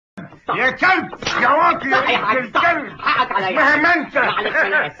يا كلب يا واطي يا الكلب. حقك عليا. اسمها منسى. معلش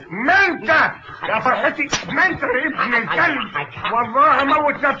انا اسف. منسى يا فرحتي، منسى يا ابن الكلب. والله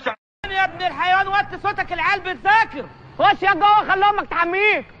موت نفسك يا ابن الحيوان. وطي صوتك، العيال بتذاكر. خش يا جوه خلي امك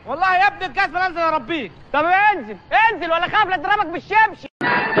تحميك. والله يا ابن الجزمه انا انزل اربيك. طب انزل انزل ولا خاف لا اضربك بالشبشب.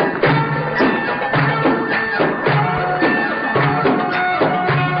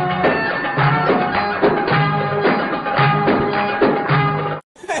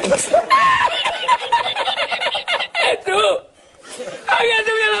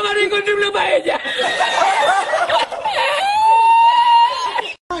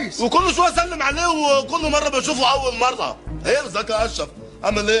 وكل شويه اسلم عليه وكل مره بشوفه اول مره. ايه ازيك يا اشرف؟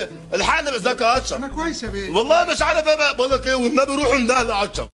 عامل ايه؟ الحقني ازيك يا اشرف؟ انا كويس يا بيه. والله مش عارف ايه بقى. بقول لك ايه والنبي روح اندهل يا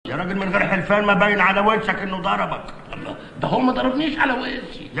اشرف. يا راجل من غير حلفان، ما باين على وشك انه ضربك. ده هو ما ضربنيش على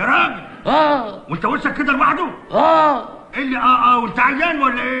وشي. يا راجل وانت وشك كده لوحده؟ ايه اللي وانت عيان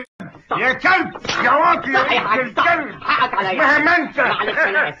ولا ايه؟ يا كلب يا واطي يا ابن الكلب. حقك عليا. اسمها منسى. معلش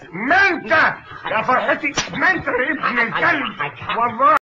انا اسف. منسى يا فرحتي، منسى يا ابن الكلب. والله